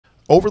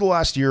Over the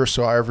last year or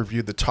so, I have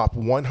reviewed the top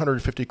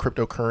 150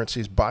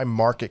 cryptocurrencies by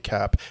market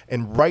cap.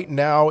 And right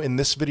now in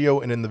this video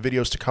and in the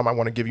videos to come, I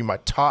want to give you my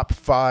top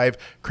 5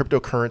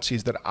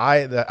 cryptocurrencies that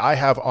I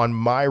have on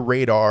my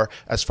radar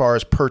as far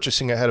as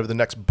purchasing ahead of the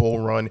next bull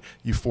run,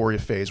 euphoria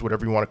phase,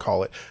 whatever you want to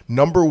call it.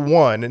 Number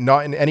 1,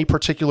 not in any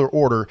particular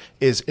order,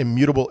 is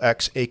Immutable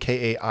X,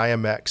 aka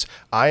IMX.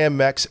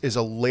 IMX is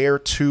a layer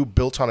 2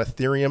 built on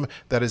Ethereum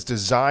that is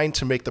designed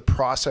to make the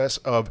process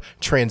of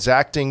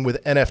transacting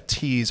with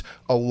NFTs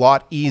a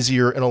lot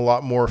easier and a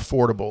lot more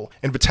affordable.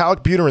 And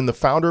Vitalik Buterin, the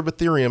founder of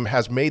Ethereum,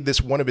 has made this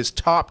one of his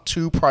top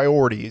 2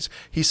 priorities.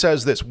 He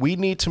says this: we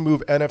need to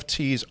move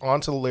NFTs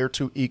onto the layer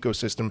 2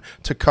 ecosystem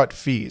to cut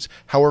fees.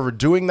 However,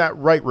 doing that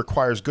right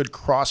requires good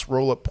cross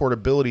roll-up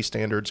portability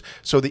standards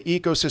so the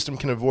ecosystem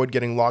can avoid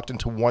getting locked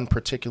into one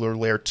particular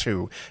layer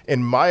 2.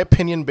 In my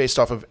opinion, based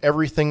off of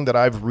everything that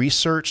I've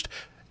researched,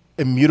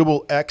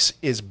 Immutable X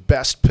is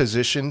best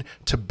positioned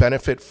to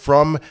benefit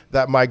from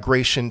that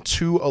migration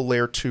to a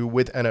layer 2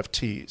 with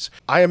NFTs.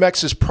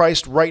 IMX is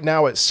priced right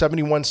now at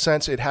 71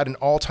 cents. It had an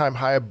all-time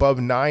high above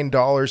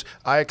 $9.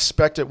 I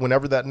expect it,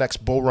 whenever that next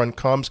bull run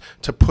comes,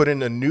 to put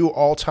in a new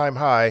all-time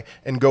high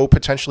and go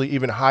potentially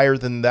even higher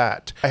than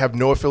that. I have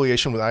no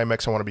affiliation with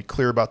IMX. I want to be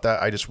clear about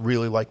that. I just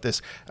really like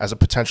this as a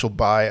potential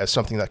buy, as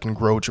something that can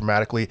grow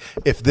dramatically.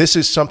 If this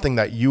is something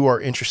that you are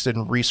interested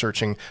in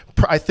researching,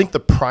 I think the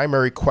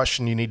primary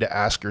question you need to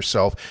ask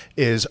yourself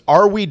is,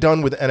 are we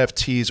done with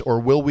NFTs,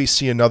 or will we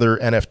see another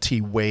NFT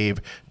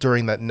wave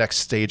during that next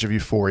stage of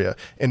euphoria?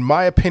 In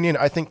my opinion,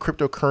 I think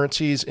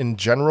cryptocurrencies in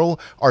general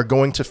are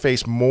going to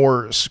face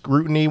more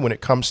scrutiny when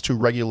it comes to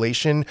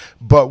regulation,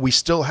 but we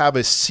still have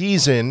a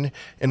season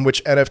in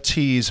which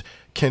NFTs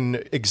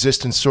can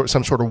exist in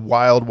some sort of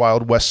wild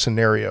west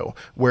scenario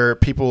where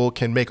people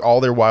can make all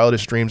their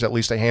wildest dreams, at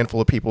least a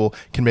handful of people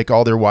can make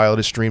all their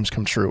wildest dreams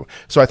come true.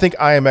 So I think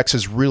IMX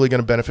is really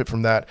going to benefit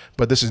from that,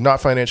 but this is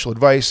not financial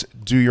advice.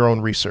 Do your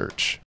own research.